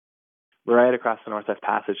right across the Northwest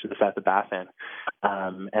Passage to the south of Baffin,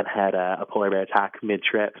 and had a polar bear attack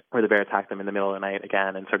mid-trip, where the bear attacked them in the middle of the night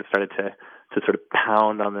again and sort of started to sort of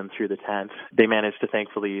pound on them through the tent. They managed to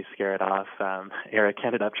thankfully scare it off. Eric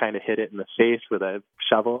ended up trying to hit it in the face with a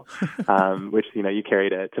shovel, which, you carry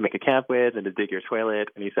to make a camp with and to dig your toilet.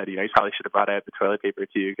 And he said, you probably should have brought out the toilet paper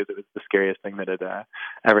too, because it was the scariest thing that had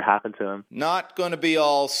ever happened to him. Not going to be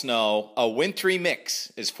all snow. A wintry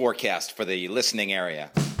mix is forecast for the listening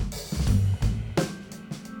area.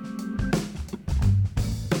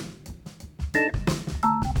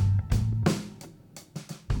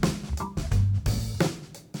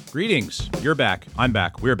 Greetings. You're back. I'm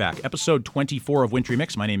back. We're back. Episode 24 of Wintry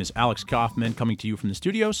Mix. My name is Alex Kaufman, coming to you from the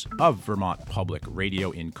studios of Vermont Public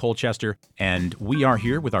Radio in Colchester. And we are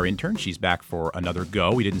here with our intern. She's back for another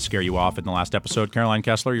go. We didn't scare you off in the last episode. Caroline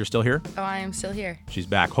Kessler, you're still here? Oh, I am still here. She's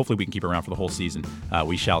back. Hopefully we can keep her around for the whole season.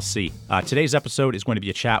 We shall see. Today's episode is going to be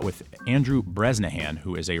a chat with Andrew Bresnahan,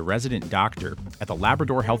 who is a resident doctor at the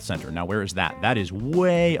Labrador Health Center. Now, where is that? That is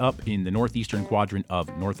way up in the northeastern quadrant of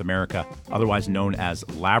North America, otherwise known as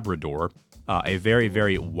Labrador, a very,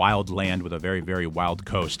 very wild land with a very, very wild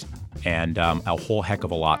coast and a whole heck of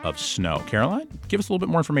a lot of snow. Caroline, give us a little bit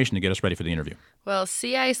more information to get us ready for the interview. Well,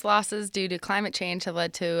 sea ice losses due to climate change have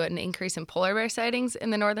led to an increase in polar bear sightings in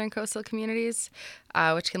the northern coastal communities,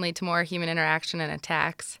 which can lead to more human interaction and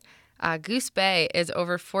attacks. Goose Bay is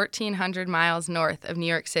over 1,400 miles north of New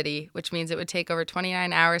York City, which means it would take over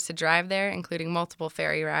 29 hours to drive there, including multiple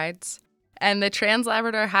ferry rides. And the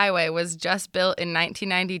Trans-Labrador Highway was just built in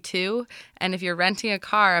 1992, and if you're renting a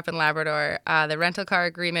car up in Labrador, the rental car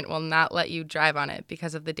agreement will not let you drive on it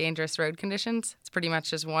because of the dangerous road conditions. It's pretty much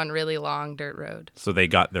just one really long dirt road. So they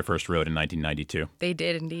got their first road in 1992. They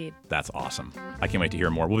did indeed. That's awesome. I can't wait to hear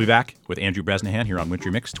more. We'll be back with Andrew Bresnahan here on Wintry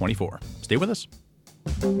Mix 24. Stay with us.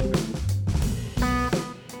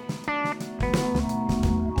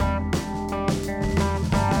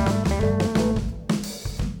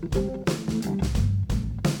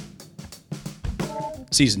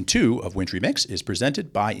 Season 2 of Wintry Mix is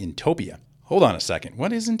presented by Intopia. Hold on a second.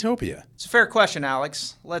 What is Intopia? It's a fair question,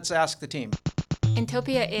 Alex. Let's ask the team.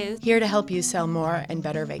 Intopia is here to help you sell more and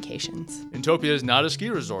better vacations. Intopia is not a ski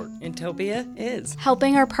resort. Intopia is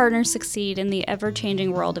helping our partners succeed in the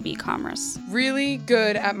ever-changing world of e-commerce. Really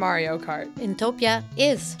good at Mario Kart. Intopia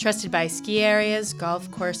is trusted by ski areas,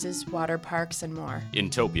 golf courses, water parks, and more.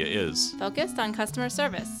 Intopia is focused on customer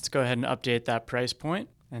service. Let's go ahead and update that price point.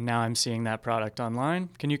 And now I'm seeing that product online.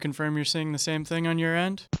 Can you confirm you're seeing the same thing on your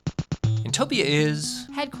end? Intopia is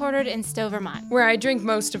headquartered in Stowe, Vermont, where I drink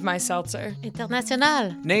most of my seltzer.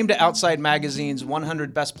 International, named Outside Magazine's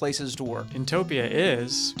 100 Best Places to Work. Intopia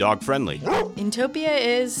is dog-friendly. Intopia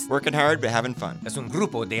is working hard but having fun. Es un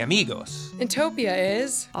grupo de amigos. Intopia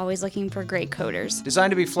is always looking for great coders.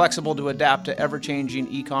 Designed to be flexible to adapt to ever-changing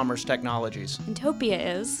e-commerce technologies. Intopia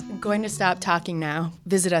is I'm going to stop talking now.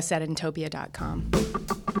 Visit us at intopia.com.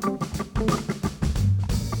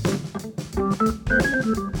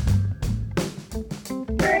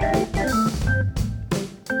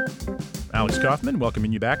 Alex Kaufman,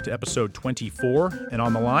 welcoming you back to episode 24. And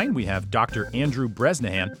on the line, we have Dr. Andrew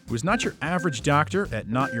Bresnahan, who is not your average doctor at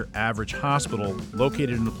not your average hospital,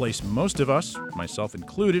 located in a place most of us, myself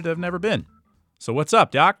included, have never been. So what's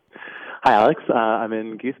up, Doc? Hi, Alex. I'm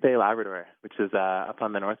in Goose Bay, Labrador, which is up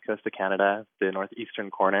on the north coast of Canada, the northeastern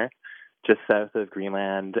corner, just south of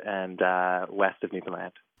Greenland and west of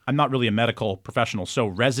Newfoundland. I'm not really a medical professional, so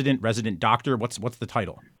resident doctor, what's the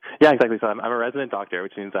title? Yeah, exactly. So I'm a resident doctor,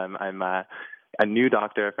 which means I'm a new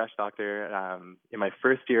doctor, a fresh doctor, in my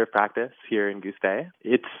first year of practice here in Goose Bay.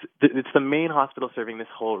 It's the main hospital serving this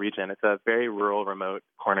whole region. It's a very rural, remote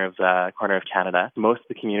corner of Canada. Most of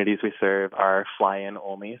the communities we serve are fly-in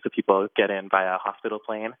only, so people get in via hospital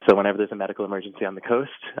plane. So whenever there's a medical emergency on the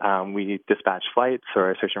coast, we dispatch flights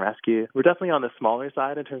or search and rescue. We're definitely on the smaller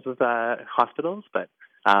side in terms of hospitals, but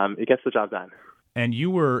it gets the job done. And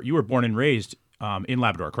you were born and raised in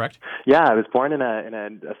Labrador, correct? Yeah, I was born in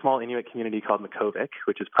a small Inuit community called Makkovik,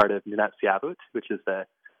 which is part of Nunatsiavut, which is the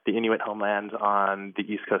Inuit homeland on the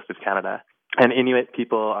east coast of Canada. And Inuit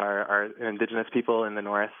people are indigenous people in the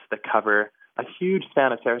north that cover a huge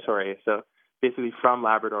span of territory. So basically from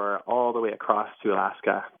Labrador all the way across to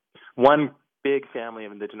Alaska. One big family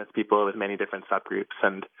of indigenous people with many different subgroups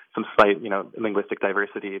and some slight, linguistic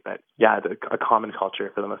diversity, but yeah, a common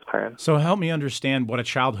culture for the most part. So help me understand what a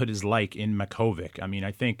childhood is like in Makkovik. I mean,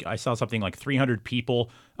 I think I saw something like 300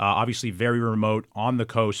 people, obviously very remote, on the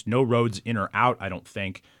coast, no roads in or out, I don't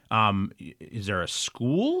think. Is there a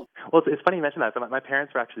school? Well, it's funny you mention that. So my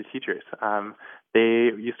parents were actually teachers.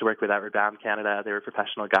 They used to work with Outward Bound Canada. They were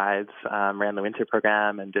professional guides, ran the winter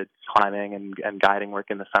program and did climbing and guiding work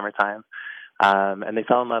in the summertime. And they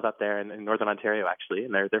fell in love up there in Northern Ontario, actually.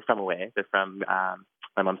 And they're from away. They're from,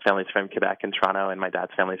 my mom's family's from Quebec and Toronto, and my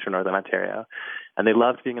dad's family's from Northern Ontario. And they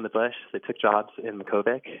loved being in the bush. They took jobs in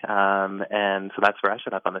Makkovik. And so that's where I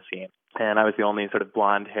showed up on the scene. And I was the only sort of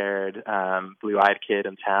blonde-haired, blue-eyed kid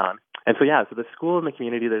in town. And so, so the school in the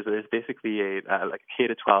community, there's basically a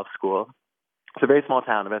K-12 school. It's a very small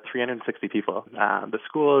town, about 360 people. The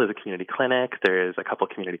school is a community clinic. There's a couple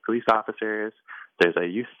community police officers. There's a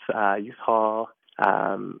youth hall,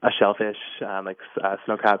 a shellfish,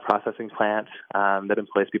 snow crab processing plant that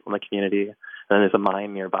employs people in the community. And then there's a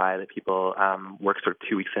mine nearby that people work sort of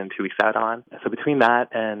 2 weeks in, 2 weeks out on. So between that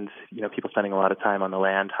and people spending a lot of time on the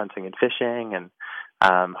land hunting and fishing and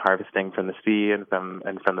harvesting from the sea and from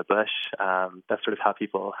the bush, that's sort of how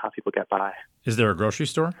people get by. Is there a grocery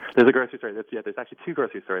store? There's a grocery store. There's actually 2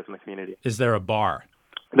 grocery stores in the community. Is there a bar?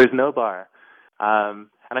 There's no bar.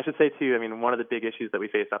 And I should say too, one of the big issues that we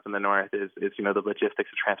face up in the north is the logistics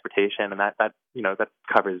of transportation, and that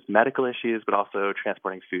covers medical issues, but also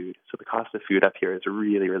transporting food. So the cost of food up here is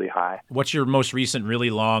really, really high. What's your most recent really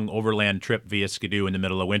long overland trip via Skidoo in the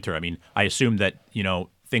middle of winter? I assume that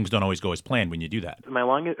things don't always go as planned when you do that. My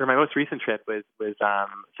most recent trip was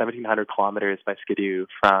 1,700 kilometers by Skidoo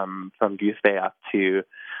from Goose Bay up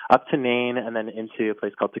to Nain and then into a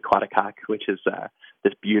place called Tequatakaak, which is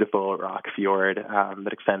this beautiful rock fjord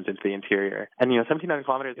that extends into the interior. And 1,700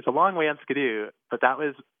 kilometers, it's a long way on Skidoo, but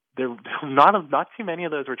not too many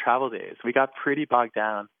of those were travel days. We got pretty bogged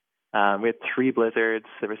down. We had 3 blizzards.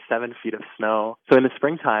 There was 7 feet of snow. So in the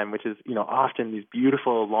springtime, which is often these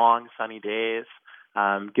beautiful long sunny days,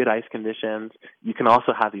 good ice conditions, you can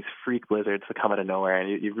also have these freak blizzards that come out of nowhere,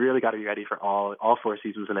 and you really got to be ready for all 4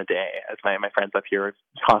 seasons in a day, as my friends up here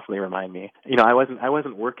constantly remind me. I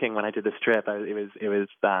wasn't working when I did this trip. It was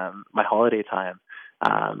my holiday time,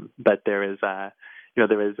 but there was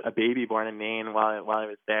a baby born in Nain while I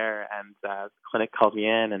was there, and the clinic called me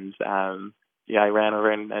in, and I ran over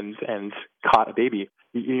and caught a baby.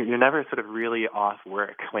 You're never sort of really off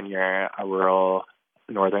work when you're a rural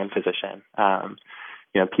northern physician.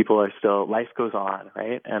 People are still, life goes on,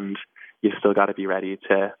 right? And you still got to be ready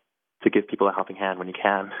to give people a helping hand when you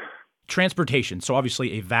can. Transportation. So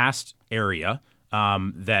obviously a vast area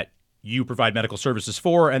that you provide medical services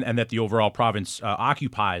for and that the overall province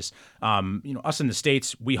occupies. Us in the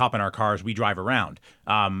States, we hop in our cars, we drive around.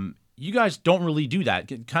 You guys don't really do that.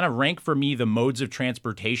 Kind of rank for me the modes of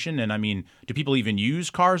transportation. And do people even use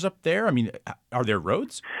cars up there? Are there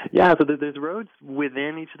roads? Yeah, so there's roads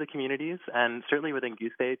within each of the communities, and certainly within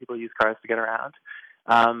Goose Bay, people use cars to get around.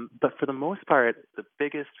 But for the most part, the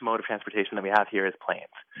biggest mode of transportation that we have here is planes.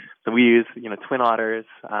 So we use, Twin Otters,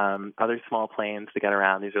 other small planes to get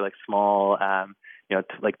around. These are like small,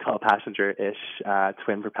 12-passenger-ish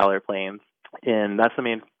twin propeller planes. And that's the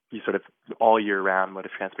main sort of all year round mode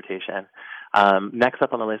of transportation. Next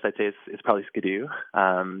up on the list, I'd say is probably Skidoo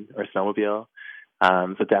or snowmobile.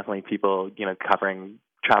 So definitely people,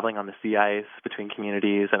 traveling on the sea ice between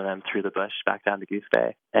communities and then through the bush back down to Goose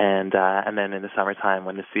Bay. And then in the summertime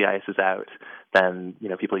when the sea ice is out, then,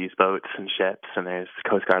 people use boats and ships, and there's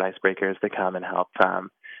Coast Guard icebreakers that come and help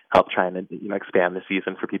try and expand the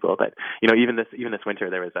season for people. But even this winter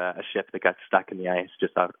there was a ship that got stuck in the ice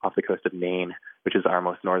just off the coast of Nain, which is our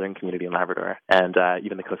most northern community in Labrador. And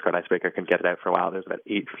even the Coast Guard icebreaker couldn't get it out for a while. There's about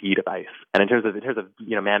 8 feet of ice. And in terms of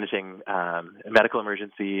managing medical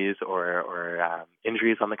emergencies or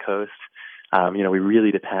injuries on the coast, we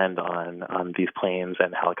really depend on these planes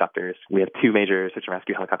and helicopters. We have 2 major search and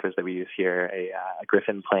rescue helicopters that we use here, a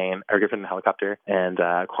Griffin plane, or Griffin helicopter, and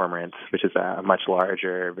a Cormorant, which is a much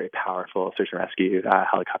larger, very powerful search and rescue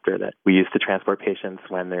helicopter that we use to transport patients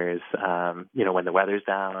when there's, when the weather's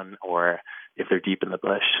down or if they're deep in the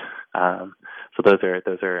bush. So those are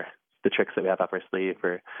the tricks that we have up our sleeve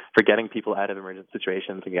for getting people out of emergent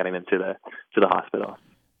situations and getting them to the hospital.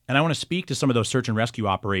 And I want to speak to some of those search and rescue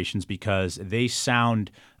operations because they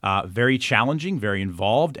sound very challenging, very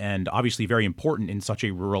involved, and obviously very important in such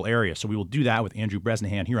a rural area. So we will do that with Andrew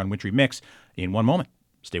Bresnahan here on Wintry Mix in one moment.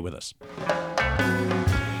 Stay with us.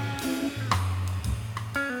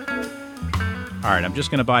 All right, I'm just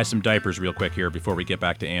going to buy some diapers real quick here before we get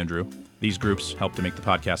back to Andrew. These groups help to make the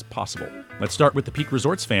podcast possible. Let's start with the Peak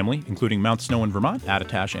Resorts family, including Mount Snow in Vermont,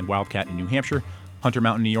 Attitash and Wildcat in New Hampshire, Hunter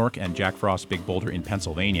Mountain, New York, and Jack Frost Big Boulder in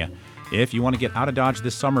Pennsylvania. If you want to get out of Dodge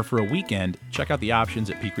this summer for a weekend, check out the options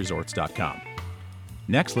at peakresorts.com.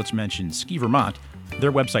 Next, let's mention Ski Vermont.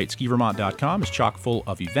 Their website, skivermont.com, is chock full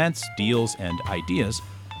of events, deals, and ideas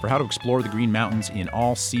for how to explore the Green Mountains in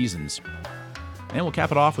all seasons. And we'll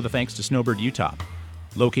cap it off with a thanks to Snowbird, Utah.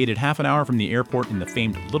 Located half an hour from the airport in the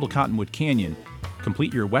famed Little Cottonwood Canyon,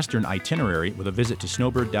 complete your western itinerary with a visit to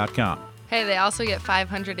snowbird.com. Hey, they also get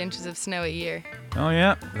 500 inches of snow a year. Oh,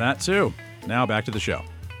 yeah, that too. Now back to the show.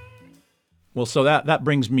 Well, so that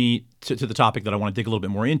brings me to the topic that I want to dig a little bit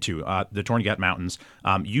more into, the Torngat Mountains.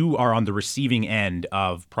 You are on the receiving end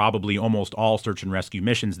of probably almost all search and rescue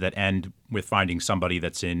missions that end with finding somebody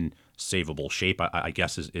that's in savable shape, I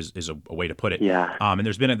guess is a way to put it. Yeah. And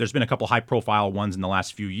there's been a couple high-profile ones in the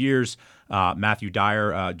last few years. Matthew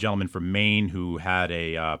Dyer, a gentleman from Maine who had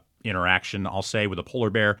a interaction, I'll say, with a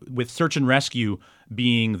polar bear. With search and rescue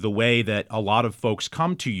being the way that a lot of folks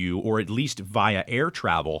come to you, or at least via air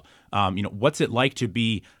travel, what's it like to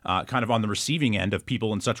be kind of on the receiving end of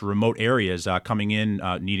people in such remote areas coming in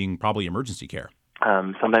needing probably emergency care?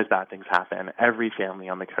 Sometimes bad things happen. Every family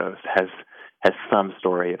on the coast has some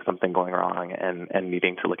story of something going wrong and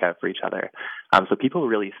needing to look out for each other. So people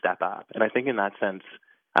really step up. And I think in that sense,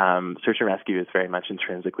 search and rescue is very much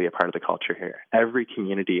intrinsically a part of the culture here. Every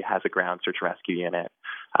community has a ground search and rescue unit.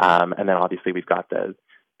 And then obviously we've got the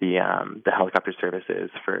helicopter services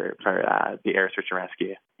for the air search and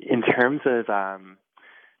rescue. In terms of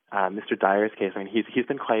Mr. Dyer's case, I mean, he's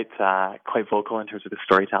been quite vocal in terms of his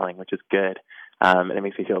storytelling, which is good. And it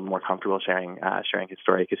makes me feel more comfortable sharing his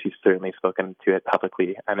story because he's certainly spoken to it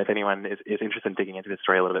publicly. And if anyone is interested in digging into his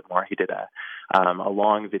story a little bit more, he did a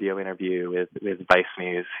long video interview with Vice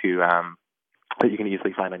News, who that you can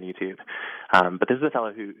easily find on YouTube. But this is a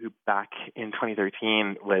fellow who back in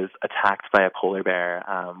 2013 was attacked by a polar bear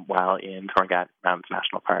while in Torngat Mountains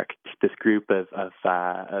National Park. This group of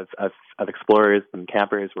explorers and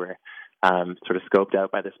campers were sort of scoped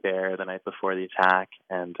out by this bear the night before the attack,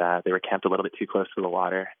 and they were camped a little bit too close to the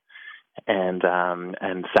water. And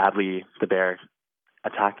sadly, the bear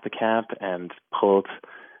attacked the camp and pulled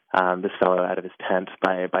this fellow out of his tent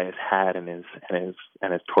by his head and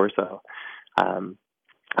his torso. And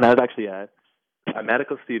I was actually a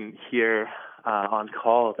medical student here on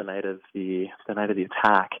call the night of the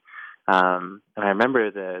attack. And I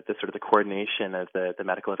remember the sort of the coordination of the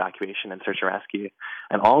medical evacuation and search and rescue.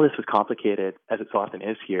 And all this was complicated, as it so often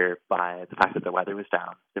is here, by the fact that the weather was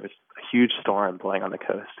down. There was a huge storm blowing on the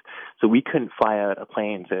coast. So we couldn't fly out a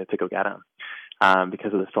plane to go get him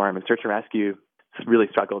because of the storm. And search and rescue really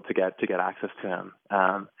struggled to get access to him.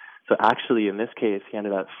 So actually, in this case, he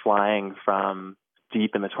ended up flying from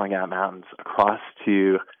deep in the Torngat Mountains across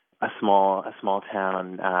to a small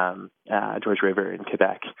town, George River in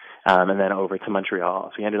Quebec, and then over to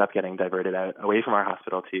Montreal. So he ended up getting diverted out away from our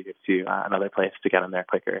hospital to another place to get him there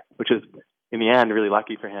quicker, which was, in the end, really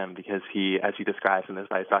lucky for him because he, as he describes in this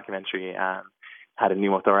Vice documentary, had a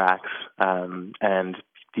pneumothorax, and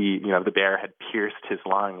the bear had pierced his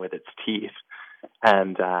lung with its teeth.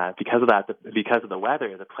 And because of that, because of the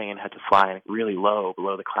weather, the plane had to fly really low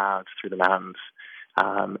below the clouds through the mountains.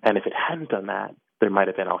 And if it hadn't done that, there might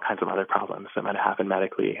have been all kinds of other problems that might have happened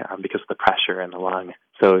medically because of the pressure in the lung.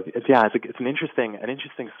 So it's an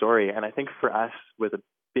interesting story, and I think for us,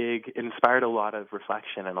 it inspired a lot of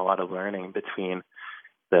reflection and a lot of learning between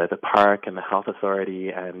the park and the health authority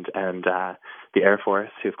and the Air Force,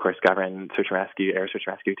 who of course govern air search and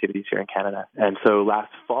rescue activities here in Canada. And so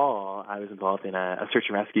last fall, I was involved in a search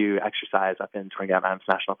and rescue exercise up in Torngat Mountains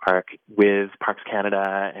National Park with Parks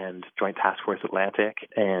Canada and Joint Task Force Atlantic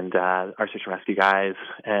and our search and rescue guys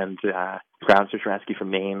and ground search and rescue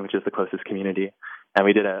from Maine, which is the closest community. And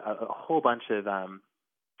we did a whole bunch of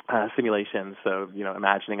simulations. So,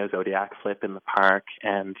 imagining a Zodiac flip in the park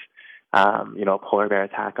and a polar bear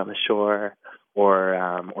attack on the shore,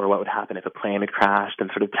 or what would happen if a plane had crashed, and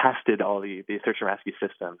sort of tested all the search and rescue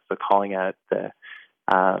systems. So calling out to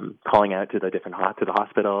the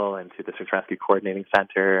hospital and to the search and rescue coordinating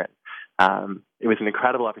center. It was an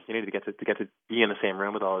incredible opportunity to get to be in the same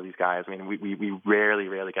room with all of these guys. I mean, we rarely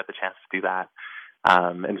get the chance to do that.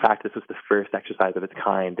 In fact, this was the first exercise of its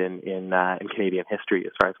kind in Canadian history,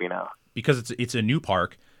 as far as we know. Because it's a new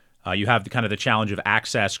park. You have the challenge of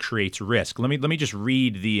access creates risk. Let me just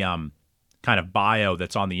read the kind of bio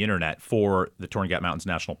that's on the internet for the Torngat Mountains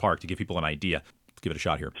National Park to give people an idea. Let's give it a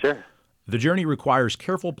shot here. Sure. The journey requires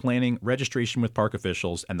careful planning, registration with park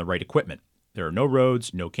officials, and the right equipment. There are no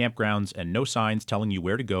roads, no campgrounds, and no signs telling you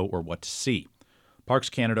where to go or what to see. Parks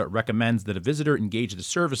Canada recommends that a visitor engage the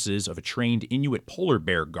services of a trained Inuit polar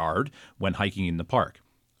bear guard when hiking in the park.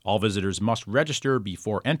 All visitors must register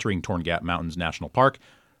before entering Torngat Mountains National Park.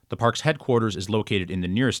 The park's headquarters is located in the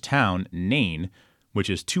nearest town, Nain, which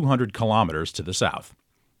is 200 kilometers to the south.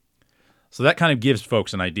 So that kind of gives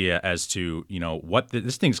folks an idea as to, what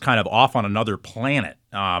this thing's kind of off on another planet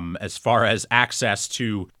as far as access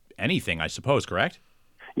to anything, I suppose, correct?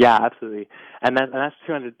 Yeah, absolutely. And that's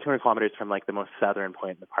 200 kilometers from like the most southern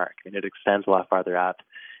point in the park. I mean, it extends a lot farther up,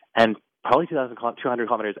 and probably 200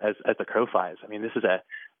 kilometers as the crow flies. I mean, this is a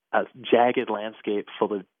jagged landscape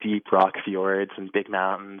full of deep rock fjords and big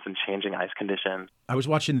mountains and changing ice conditions. I was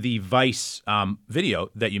watching the Vice video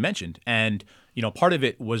that you mentioned, and part of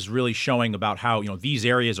it was really showing about how these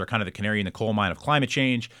areas are kind of the canary in the coal mine of climate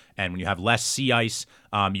change, and when you have less sea ice,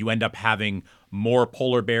 you end up having more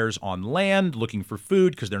polar bears on land looking for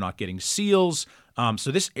food because they're not getting seals.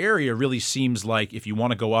 So this area really seems like if you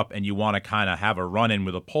want to go up and you want to kind of have a run-in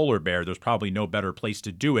with a polar bear, there's probably no better place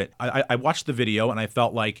to do it. I watched the video and I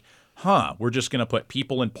felt like, we're just going to put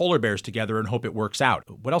people and polar bears together and hope it works out.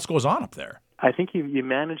 What else goes on up there? I think you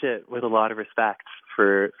manage it with a lot of respect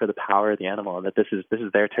for the power of the animal, and that this is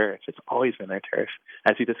their turf. It's always been their turf.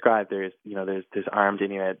 As you described, there's armed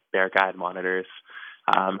Inuit bear guide monitors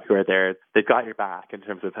who are there. They've got your back in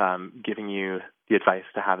terms of giving you the advice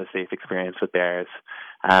to have a safe experience with bears,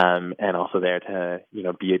 and also there to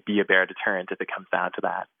be a bear deterrent if it comes down to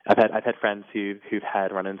that. I've had friends who've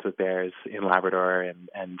had run-ins with bears in Labrador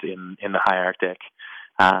and in the high Arctic.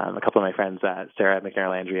 A couple of my friends, Sarah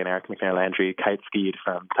McNair-Landry and Eric McNair-Landry, kite skied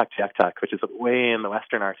from Tuktoyaktuk, which is way in the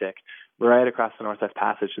western Arctic, right across the Northwest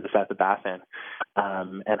Passage to the south of Baffin,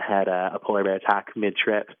 and had a polar bear attack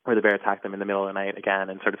mid-trip, where the bear attacked them in the middle of the night again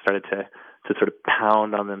and sort of started to sort of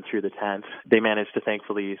pound on them through the tent. They managed to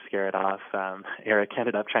thankfully scare it off. Eric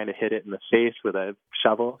ended up trying to hit it in the face with a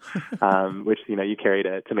shovel, which you carry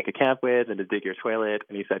to make a camp with and to dig your toilet.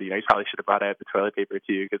 And he said, you probably should have brought out the toilet paper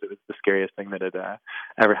too, because it was the scariest thing that had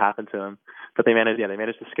ever happened to him. But they managed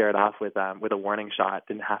to scare it off with a warning shot.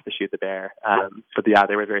 Didn't have to shoot the bear. But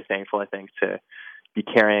they were very thankful, I think, to be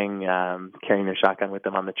carrying their shotgun with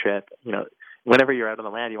them on the trip. Whenever you're out on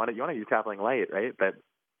the land, you want to be traveling light, right? But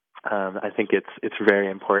I think it's very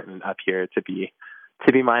important up here to be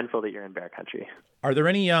mindful that you're in bear country. Are there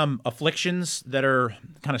any afflictions that are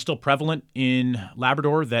kind of still prevalent in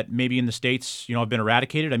Labrador that maybe in the States, have been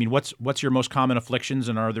eradicated? I mean, what's your most common afflictions,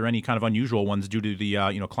 and are there any kind of unusual ones due to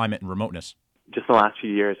the climate and remoteness? Just in the last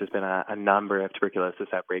few years, there's been a number of tuberculosis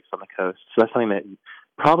outbreaks on the coast. So that's something that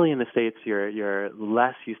probably in the States you're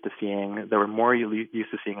less used to seeing. There were more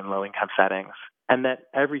used to seeing in low-income settings, and that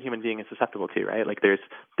every human being is susceptible to, right? Like there's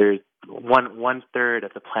one third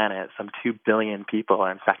of the planet, some 2 billion people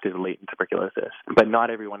are infected with latent tuberculosis, but not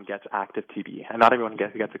everyone gets active TB, and not everyone who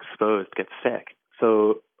gets exposed gets sick.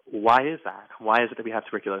 So why is that? Why is it that we have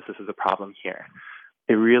tuberculosis as a problem here?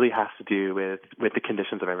 It really has to do with the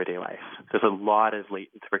conditions of everyday life. There's a lot of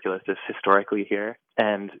latent tuberculosis historically here,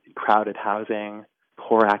 and crowded housing,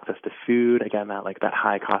 poor access to food, again, that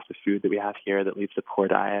high cost of food that we have here that leads to poor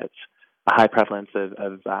diets, a high prevalence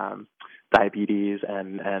of diabetes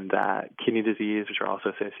and kidney disease, which are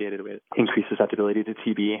also associated with increased susceptibility to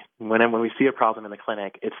TB. When we see a problem in the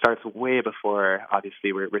clinic, it starts way before,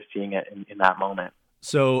 obviously, we're seeing it in that moment.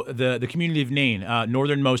 So the community of Nain,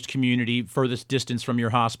 northernmost community, furthest distance from your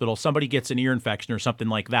hospital, somebody gets an ear infection or something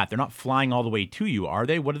like that. They're not flying all the way to you, are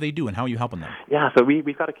they? What do they do, and how are you helping them? Yeah, so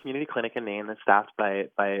we've got a community clinic in Nain that's staffed by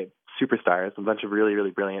superstars, a bunch of really,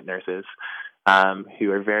 really brilliant nurses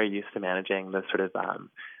who are very used to managing the sort of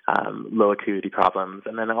low acuity problems,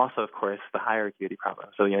 and then also, of course, the higher acuity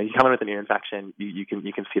problems. So, you come in with an ear infection, you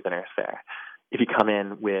can see the nurse there. If you come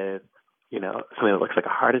in with something that looks like a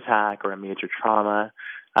heart attack or a major trauma,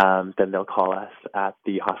 then they'll call us at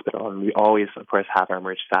the hospital. And we always, of course, have our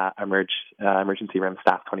emergency room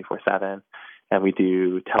staffed 24/7. And we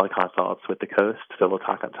do teleconsults with the coast, so we'll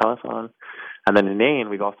talk on telephone. And then in Nain,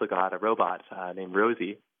 we've also got a robot named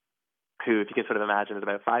Rosie, who, if you can sort of imagine, is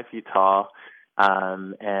about 5 feet tall,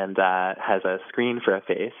 and has a screen for a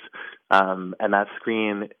face. And that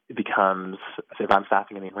screen becomes, so if I'm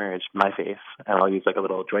staffing in the emerge, my face. And I'll use a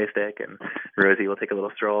little joystick, and Rosie will take a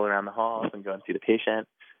little stroll around the halls and go and see the patient.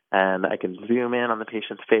 And I can zoom in on the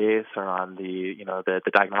patient's face or on the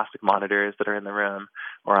diagnostic monitors that are in the room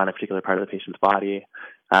or on a particular part of the patient's body.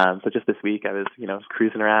 So just this week I was,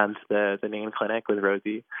 cruising around the Nain clinic with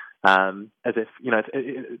Rosie, as if,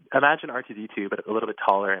 imagine R2-D2, but a little bit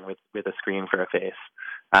taller and with a screen for a face.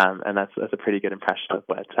 And that's a pretty good impression of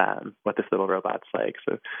what this little robot's like.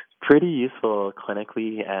 So pretty useful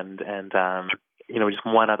clinically and just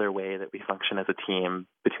one other way that we function as a team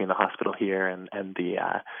between the hospital here and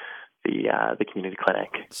the community clinic.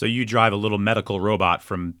 So you drive a little medical robot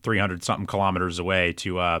from 300-something kilometers away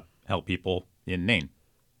to help people in Nain,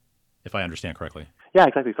 if I understand correctly. Yeah,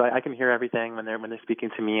 exactly. So I can hear everything when they're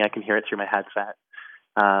speaking to me. I can hear it through my headset.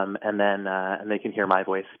 and they can hear my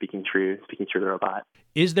voice speaking through the robot.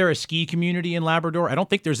 Is there a ski community in Labrador? I don't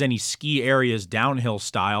think there's any ski areas downhill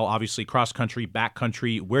style, obviously cross country, back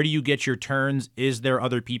country. Where do you get your turns? Is there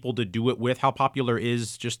other people to do it with? How popular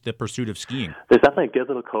is just the pursuit of skiing? There's definitely a good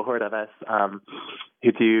little cohort of us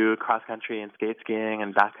who do cross country and skate skiing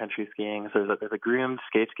and backcountry skiing. So there's a groomed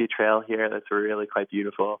skate ski trail here that's really quite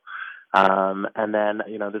beautiful. And then,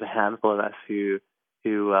 there's a handful of us who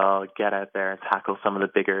will get out there and tackle some of the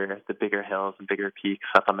bigger hills and bigger peaks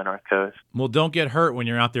up on the North Coast. Well, don't get hurt when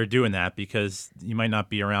you're out there doing that, because you might not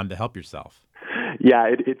be around to help yourself. Yeah,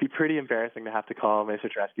 it'd be pretty embarrassing to have to call my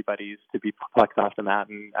search and rescue buddies to be plucked off the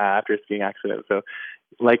mountain after a skiing accident. So,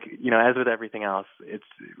 as with everything else,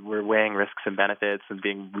 we're weighing risks and benefits and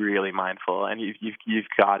being really mindful. And you've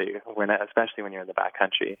got to, especially when you're in the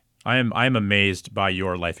backcountry. I am amazed by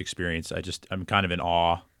your life experience. I'm kind of in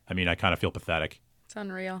awe. I mean, I kind of feel pathetic. It's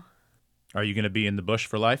unreal. Are you going to be in the bush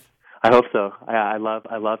for life? I hope so. I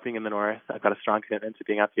love being in the North. I've got a strong commitment to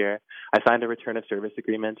being up here. I signed a return of service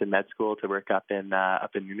agreement in med school to work up in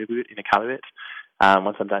Nunavut, in Iqaluit,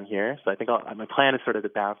 once I'm done here. So I think my plan is sort of to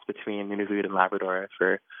bounce between Nunavut and Labrador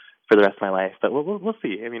for the rest of my life. But we'll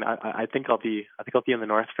see. I mean, I think I'll be in the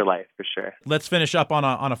North for life for sure. Let's finish up on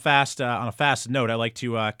a fast note. I like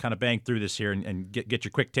to kind of bang through this here and get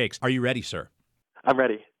your quick takes. Are you ready, sir? I'm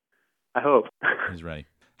ready. I hope. He's ready.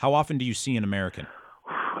 How often do you see an American?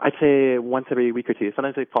 I'd say once every week or two.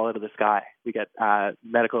 Sometimes they fall out of the sky. We get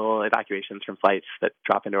medical evacuations from flights that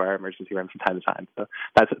drop into our emergency room from time to time. So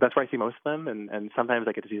that's where I see most of them, and sometimes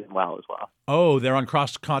I get to see them well as well. Oh, they're on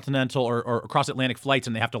cross-continental or cross-Atlantic flights,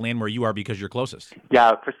 and they have to land where you are because you're closest.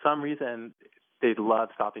 Yeah, for some reason, they love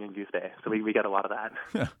stopping in Goose Bay, so we get a lot of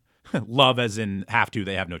that. Love as in have to,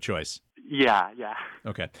 they have no choice. Yeah.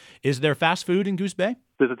 Okay. Is there fast food in Goose Bay?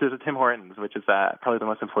 There's a Tim Hortons, which is probably the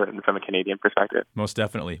most important from a Canadian perspective. Most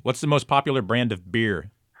definitely. What's the most popular brand of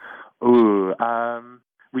beer? Ooh,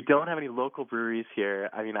 we don't have any local breweries here.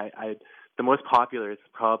 I mean, the most popular is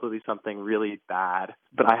probably something really bad,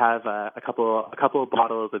 but I have a couple of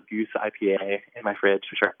bottles of Goose IPA in my fridge,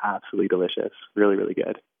 which are absolutely delicious. Really, really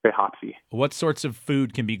good. Very hopsy. What sorts of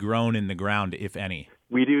food can be grown in the ground, if any?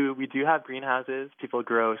 We do have greenhouses. People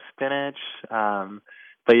grow spinach,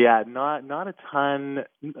 but yeah, not a ton.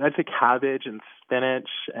 I'd say cabbage and spinach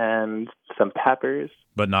and some peppers.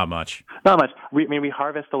 But not much. Not much. We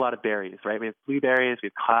harvest a lot of berries, right? We have blueberries, we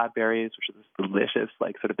have cloudberries, which are delicious.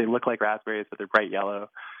 They look like raspberries, but they're bright yellow.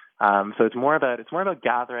 So it's more about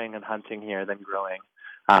gathering and hunting here than growing.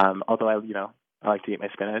 Although I like to eat my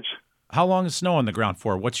spinach. How long is snow on the ground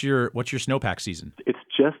for? What's your snowpack season? It's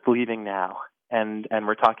just leaving now. And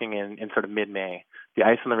we're talking in sort of mid-May. The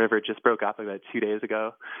ice on the river just broke up about 2 days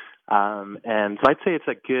ago. And so I'd say it's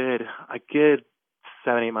a good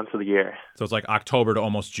 7-8 months of the year. So it's like October to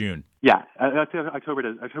almost June. Yeah, October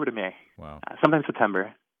to May. Wow. Sometimes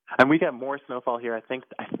September. And we get more snowfall here, I think,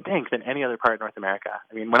 than any other part of North America.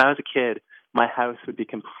 I mean, when I was a kid, my house would be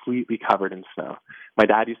completely covered in snow. My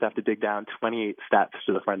dad used to have to dig down 28 steps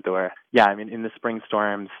to the front door. Yeah, I mean, in the spring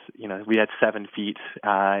storms, we had 7 feet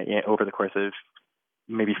over the course of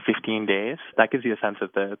maybe 15 days. That gives you a sense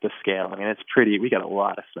of the scale. I mean, we got a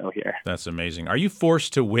lot of snow here. That's amazing. Are you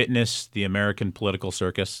forced to witness the American political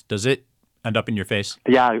circus? Does it end up in your face?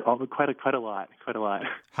 Yeah, quite a lot.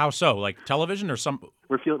 How so? Like television or some?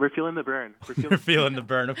 We're feeling the burn. You're feeling the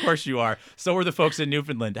burn. Of course you are. So are the folks in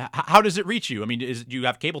Newfoundland. How does it reach you? I mean, do you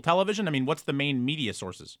have cable television? I mean, what's the main media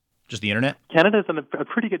sources? Just the internet? Canada's done a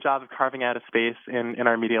pretty good job of carving out a space in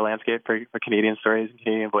our media landscape for Canadian stories and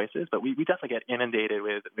Canadian voices, but we definitely get inundated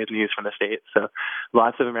with news from the States. So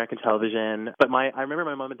lots of American television. But I remember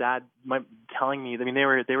my mom and dad telling me, I mean,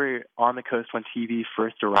 they were on the coast when TV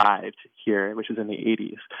first arrived here, which was in the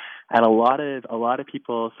 80s. And a lot of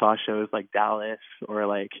people saw shows like Dallas or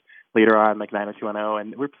like later on like 90210,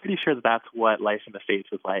 and we're pretty sure that's what life in the States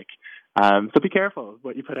was like. So be careful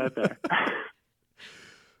what you put out there.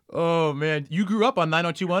 Oh man, you grew up on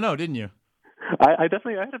 90210, didn't you? I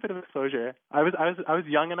definitely had a bit of exposure. I was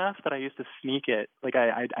young enough that I used to sneak it. Like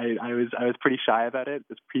I was pretty shy about it.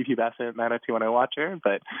 This prepubescent 90210 watcher,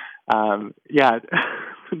 but yeah,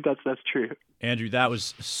 that's true. Andrew, that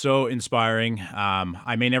was so inspiring.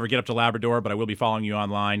 I may never get up to Labrador, but I will be following you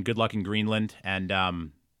online. Good luck in Greenland,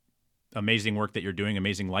 and amazing work that you're doing,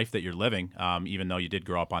 amazing life that you're living, even though you did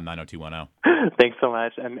grow up on 90210. Thanks so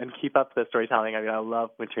much, and keep up the storytelling. I mean, I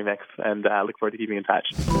love Wintry Mix, and look forward to keeping in touch.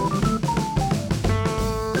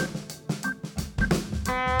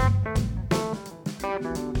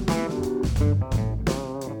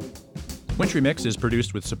 Wintry Mix is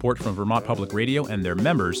produced with support from Vermont Public Radio and their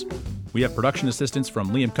members. We have production assistance from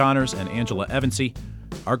Liam Connors and Angela Evansy.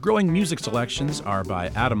 Our growing music selections are by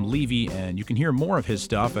Adam Levy, and you can hear more of his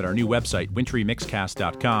stuff at our new website,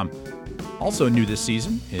 wintrymixcast.com. Also new this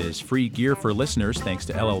season is free gear for listeners thanks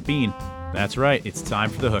to LL Bean. That's right, it's time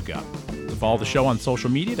for the hookup. So follow the show on social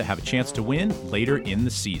media to have a chance to win later in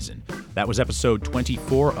the season. That was episode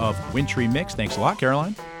 24 of Wintry Mix. Thanks a lot,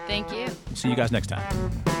 Caroline. Thank you. We'll see you guys next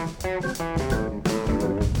time.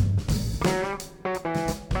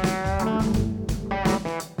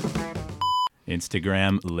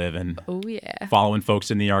 Instagram living. Oh, yeah. Following folks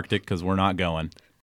in the Arctic because we're not going.